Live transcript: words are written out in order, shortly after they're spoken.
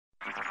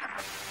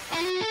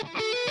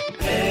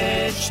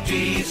HT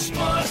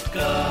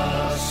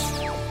Smartcast.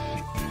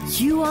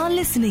 You are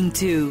listening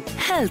to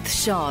Health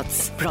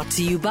Shots brought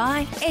to you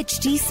by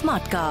HT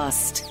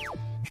Smartcast.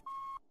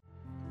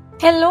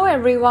 Hello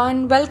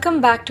everyone,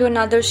 welcome back to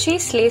another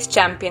SheSlays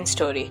champion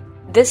story.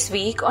 This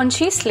week on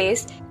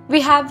SheSlays,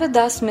 we have with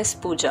us Miss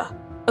Pooja.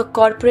 A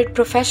corporate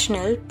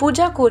professional,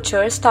 Pooja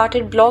Kochar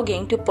started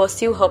blogging to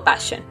pursue her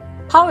passion.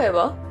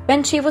 However,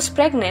 when she was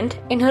pregnant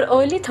in her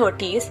early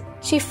 30s,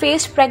 she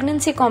faced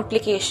pregnancy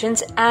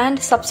complications and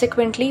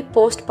subsequently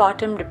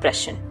postpartum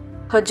depression.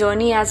 Her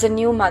journey as a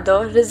new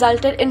mother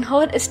resulted in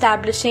her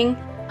establishing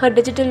her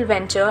digital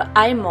venture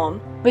iMOM,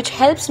 which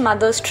helps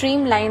mothers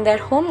streamline their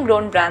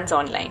homegrown brands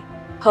online.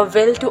 Her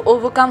will to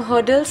overcome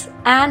hurdles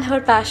and her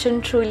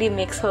passion truly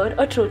makes her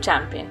a true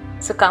champion.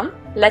 So come,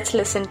 let's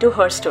listen to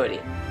her story.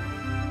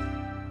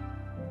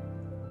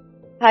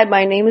 Hi,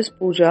 my name is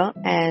Pooja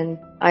and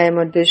I am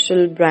a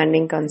digital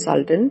branding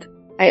consultant.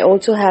 I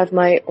also have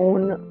my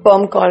own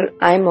firm called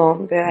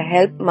iMOM where I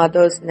help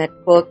mothers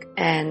network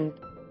and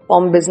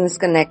form business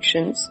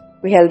connections.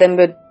 We help them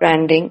with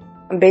branding.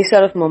 I'm based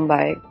out of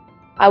Mumbai.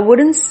 I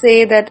wouldn't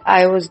say that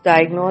I was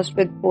diagnosed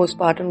with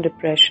postpartum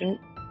depression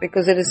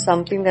because it is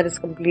something that is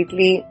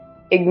completely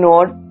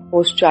ignored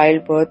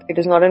post-childbirth. It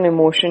is not an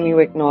emotion you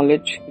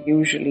acknowledge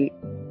usually.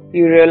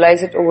 You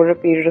realize it over a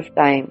period of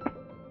time.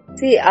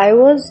 See, I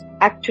was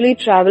actually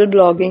travel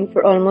blogging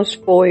for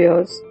almost 4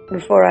 years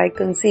before I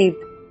conceived.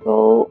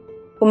 So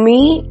for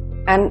me,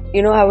 and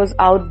I was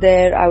out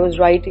there, I was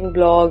writing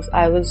blogs,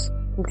 I was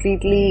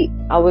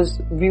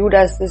viewed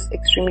as this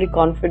extremely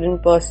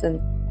confident person.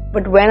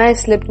 But when I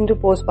slipped into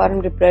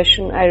postpartum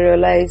depression, I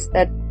realized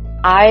that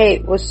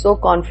I was so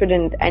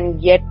confident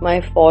and yet my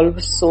fall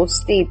was so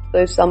steep. So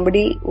if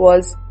somebody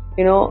was,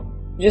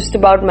 just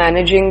about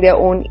managing their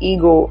own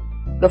ego,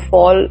 the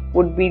fall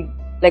would be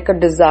like a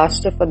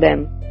disaster for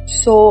them.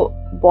 So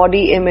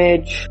body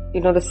image,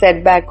 the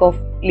setback of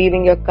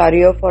leaving your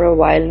career for a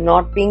while,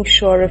 not being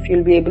sure if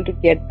you'll be able to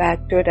get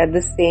back to it at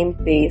the same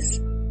pace.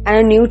 And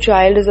a new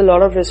child is a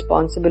lot of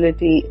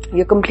responsibility.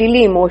 You're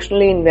completely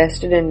emotionally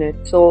invested in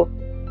it. So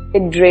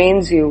it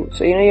drains you.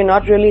 So, you're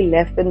not really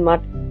left with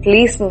much, at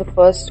least in the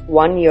first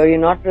 1 year, you're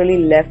not really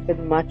left with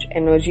much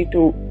energy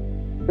to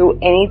do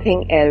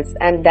anything else.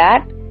 And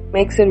that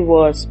makes it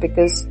worse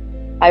because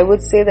I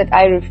would say that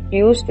I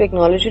refused to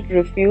acknowledge it,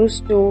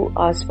 refused to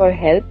ask for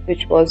help,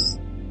 which was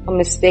a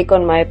mistake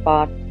on my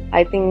part.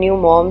 I think new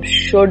moms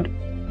should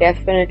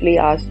definitely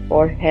ask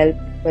for help,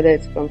 whether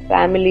it's from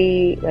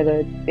family,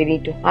 whether they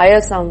need to hire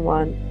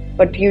someone,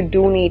 but you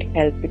do need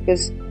help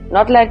because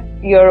not like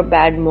you're a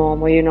bad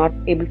mom or you're not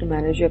able to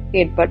manage your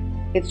kid, but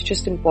it's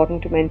just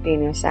important to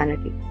maintain your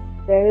sanity.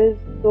 There is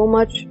so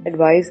much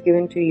advice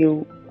given to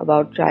you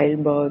about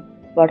childbirth,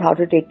 about how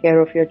to take care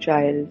of your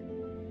child,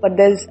 but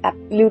there's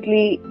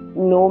absolutely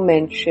no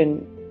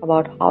mention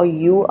about how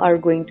you are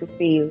going to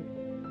feel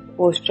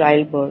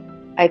post-childbirth.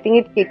 I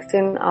think it kicks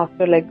in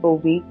after like a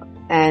week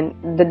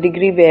and the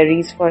degree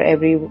varies for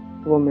every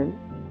woman.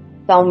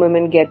 Some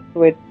women get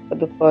through it for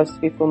the first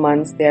 3-4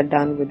 months, they are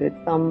done with it.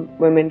 Some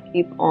women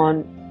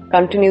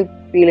continue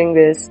feeling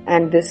this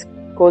and this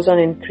goes on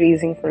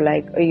increasing for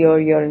like a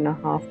year and a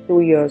half,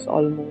 2 years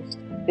almost,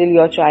 till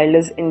your child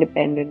is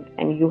independent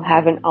and you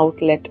have an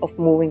outlet of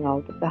moving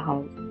out of the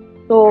house.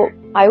 So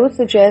I would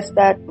suggest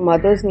that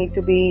mothers need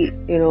to be,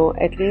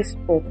 at least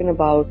spoken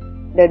about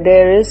that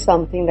there is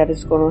something that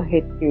is going to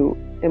hit you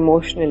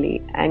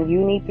emotionally and you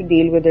need to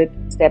deal with it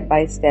step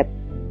by step.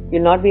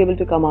 You'll not be able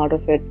to come out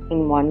of it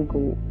in one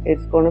go.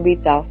 It's going to be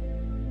tough.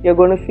 You're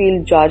going to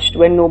feel judged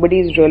when nobody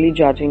is really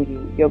judging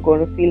you. You're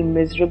going to feel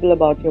miserable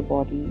about your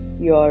body.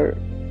 You're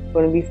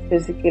going to be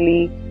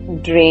physically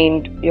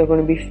drained. You're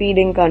going to be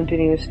feeding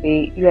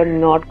continuously. You're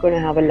not going to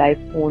have a life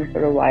phone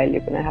for a while.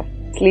 You're going to have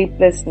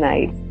sleepless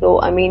nights. So,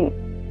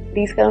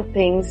 these kind of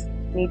things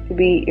need to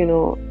be,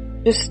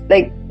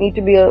 need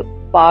to be a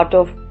part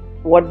of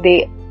what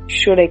they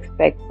should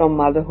expect from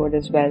motherhood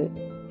as well.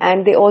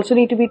 And they also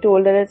need to be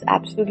told that it's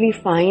absolutely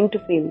fine to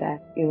feel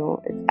that,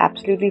 it's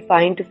absolutely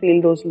fine to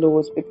feel those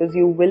lows because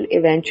you will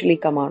eventually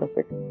come out of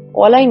it.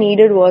 All I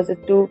needed was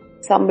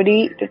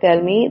somebody to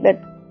tell me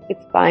that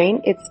it's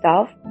fine, it's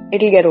tough,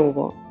 it'll get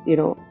over,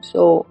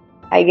 So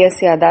I guess,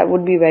 that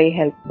would be very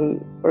helpful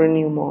for a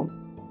new mom.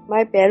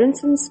 My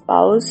parents and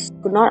spouse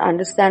could not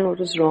understand what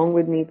was wrong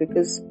with me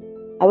because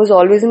I was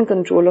always in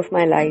control of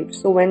my life.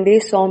 So when they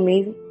saw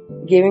me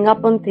giving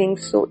up on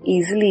things so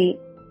easily,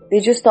 they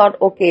just thought,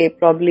 okay,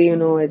 probably,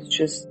 it's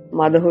just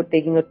motherhood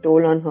taking a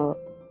toll on her.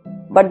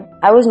 But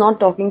I was not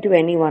talking to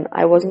anyone.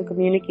 I wasn't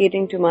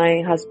communicating to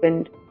my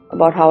husband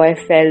about how I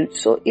felt.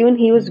 So even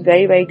he was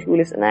very, very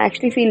clueless. And I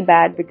actually feel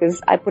bad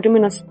because I put him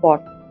in a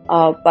spot.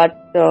 But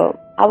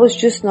I was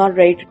just not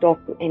ready to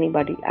talk to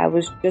anybody. I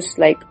was just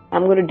like,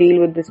 I'm going to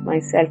deal with this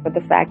myself. But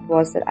the fact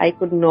was that I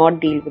could not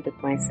deal with it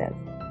myself.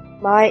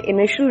 My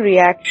initial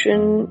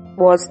reaction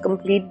was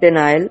complete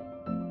denial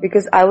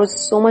because I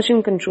was so much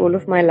in control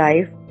of my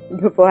life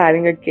before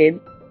having a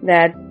kid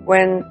that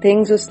when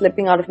things were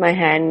slipping out of my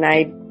hand and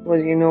I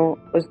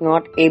was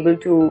not able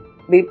to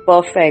be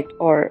perfect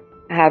or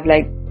have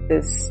like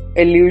this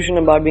illusion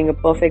about being a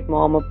perfect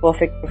mom, a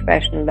perfect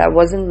professional that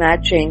wasn't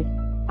matching.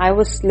 I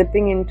was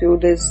slipping into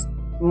this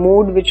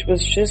mood which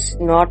was just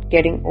not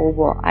getting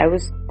over. I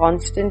was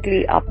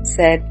constantly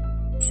upset,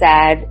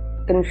 sad,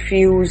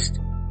 confused,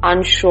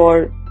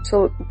 unsure.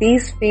 So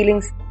these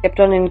feelings kept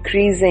on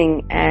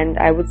increasing, and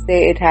I would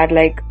say it had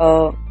like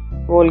a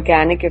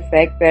volcanic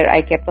effect where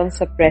I kept on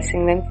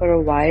suppressing them for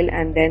a while,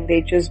 and then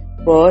they just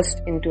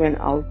burst into an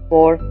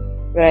outpour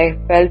where I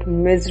felt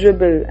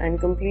miserable and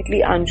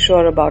completely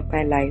unsure about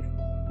my life.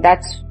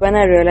 That's when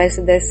I realized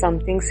that there's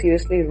something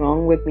seriously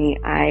wrong with me.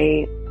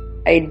 I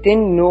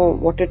didn't know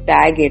what to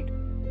tag it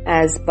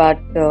as, but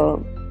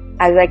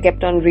as I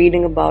kept on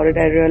reading about it,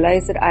 I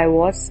realized that I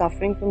was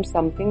suffering from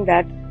something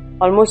that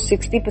almost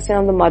 60%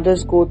 of the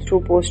mothers go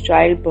through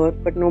post-childbirth,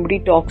 but nobody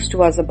talks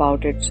to us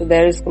about it. So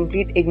there is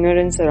complete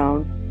ignorance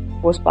around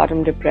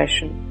postpartum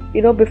depression.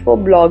 You know, before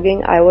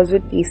blogging, I was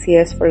with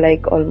TCS for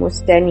like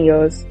almost 10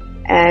 years.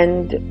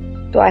 And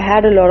so I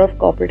had a lot of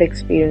corporate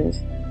experience.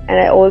 And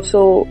I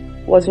also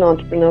was an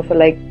entrepreneur for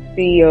like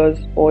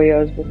 4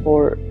 years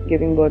before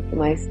giving birth to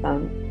my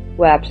son,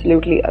 who I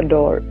absolutely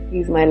adore.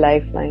 He's my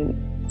lifeline.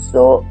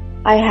 So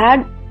I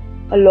had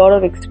a lot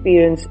of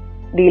experience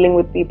dealing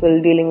with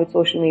people, dealing with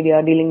social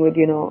media, dealing with,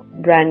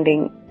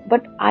 branding.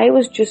 But I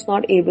was just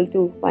not able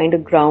to find a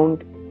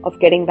ground of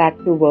getting back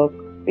to work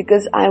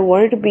because I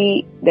wanted to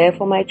be there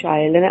for my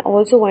child and I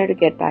also wanted to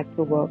get back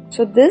to work.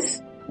 So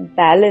this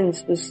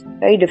balance was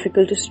very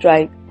difficult to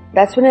strike.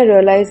 That's when I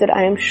realized that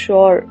I am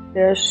sure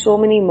there are so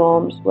many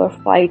moms who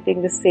are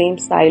fighting the same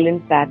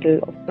silent battle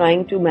of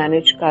trying to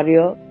manage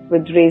career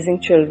with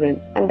raising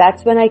children. And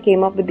that's when I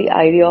came up with the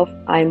idea of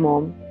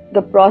iMOM.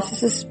 The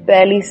process is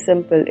fairly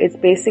simple. It's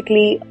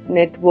basically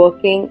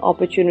networking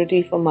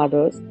opportunity for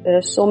mothers. There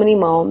are so many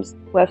moms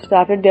who have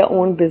started their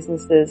own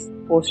businesses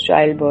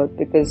post-childbirth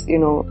because,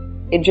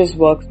 it just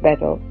works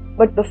better.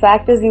 But the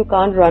fact is you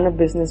can't run a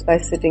business by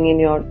sitting in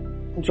your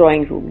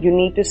drawing room. You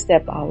need to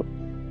step out.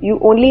 You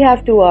only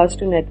have 2 hours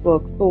to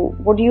network. So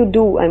what do you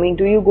do? I mean,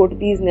 do you go to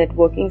these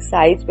networking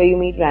sites where you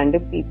meet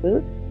random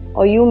people,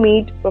 or you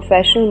meet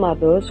professional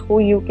mothers who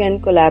you can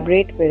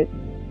collaborate with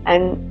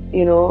and,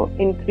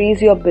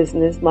 increase your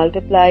business,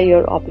 multiply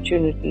your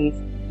opportunities?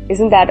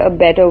 Isn't that a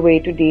better way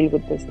to deal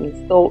with business?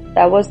 So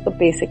that was the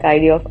basic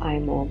idea of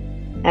iMOM.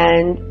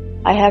 And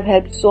I have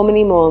helped so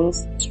many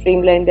moms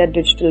streamline their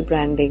digital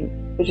branding,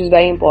 which is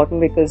very important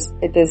because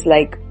it is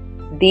like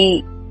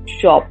the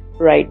shop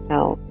right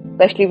now,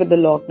 especially with the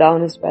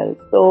lockdown as well.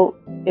 So,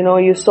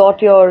 you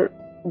sort your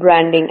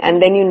branding and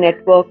then you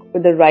network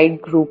with the right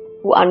group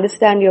who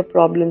understand your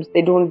problems.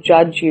 They don't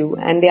judge you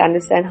and they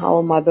understand how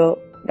a mother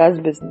does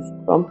business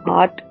from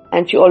heart,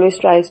 and she always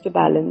tries to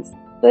balance.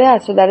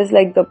 So that is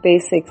like the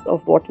basics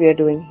of what we are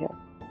doing here.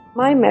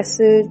 My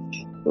message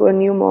to a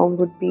new mom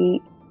would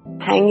be,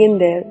 hang in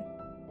there,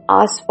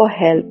 ask for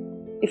help.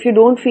 If you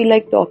don't feel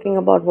like talking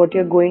about what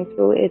you're going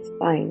through, it's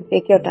fine.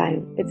 Take your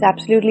time. It's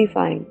absolutely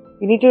fine.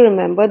 You need to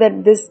remember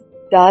that this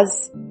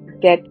does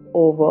get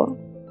over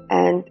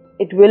and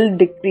it will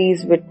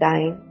decrease with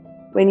time.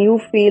 When you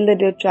feel that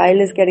your child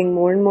is getting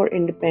more and more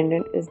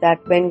independent, is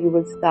that when you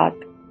will start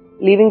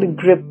leaving the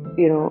grip,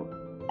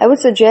 I would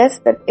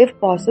suggest that if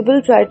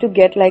possible, try to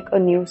get like a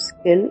new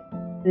skill,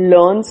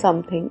 learn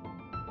something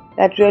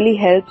that really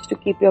helps to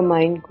keep your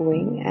mind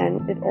going,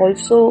 and it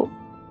also,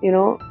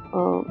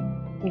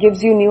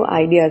 gives you new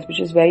ideas, which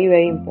is very,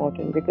 very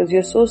important because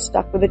you're so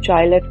stuck with a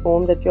child at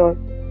home that your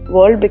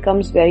world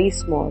becomes very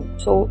small.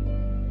 So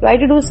try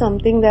to do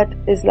something that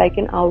is like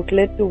an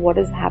outlet to what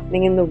is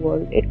happening in the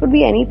world. It could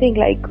be anything,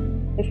 like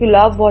if you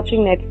love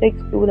watching Netflix,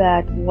 do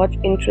that. Watch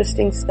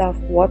interesting stuff.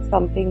 Watch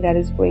something that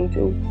is going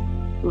to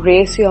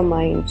raise your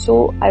mind.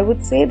 So I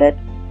would say that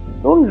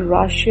don't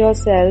rush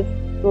yourself.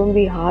 Don't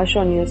be harsh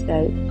on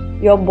yourself.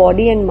 Your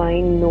body and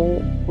mind know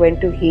when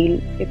to heal.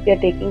 If they're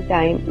taking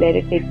time, let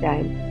it take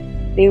time.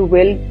 They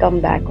will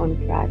come back on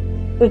track.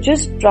 So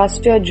just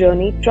trust your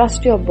journey,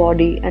 trust your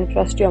body and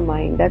trust your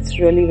mind. That's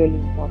really, really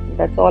important.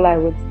 That's all I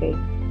would say.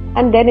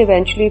 And then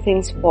eventually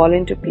things fall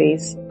into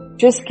place.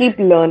 Just keep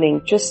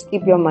learning. Just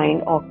keep your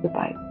mind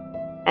occupied.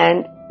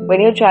 And when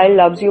your child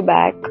loves you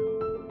back,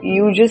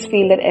 you just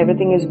feel that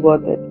everything is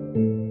worth it.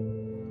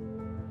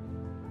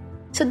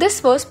 So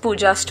this was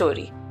Pooja's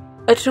story.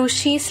 A true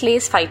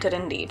SheSlays fighter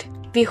indeed.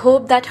 We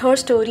hope that her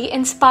story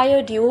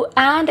inspired you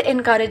and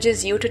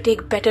encourages you to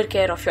take better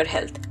care of your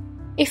health.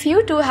 If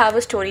you too have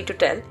a story to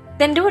tell,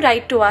 then do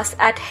write to us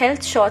at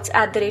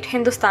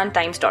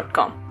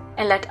healthshots@hindustantimes.com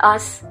and let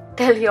us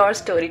tell your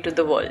story to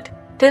the world.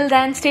 Till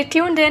then, stay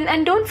tuned in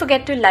and don't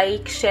forget to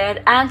like, share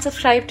and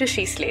subscribe to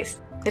SheSlays.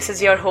 This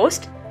is your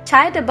host,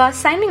 Chai Dabba,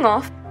 signing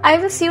off. I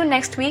will see you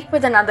next week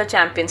with another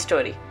champion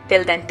story.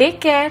 Till then, take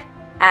care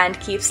and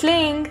keep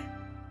slaying.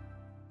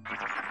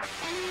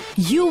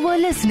 You were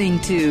listening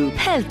to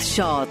Health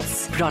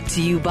Shots, brought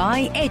to you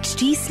by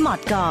HT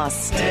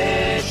Smartcast.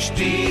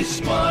 HT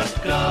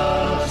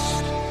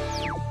Smartcast.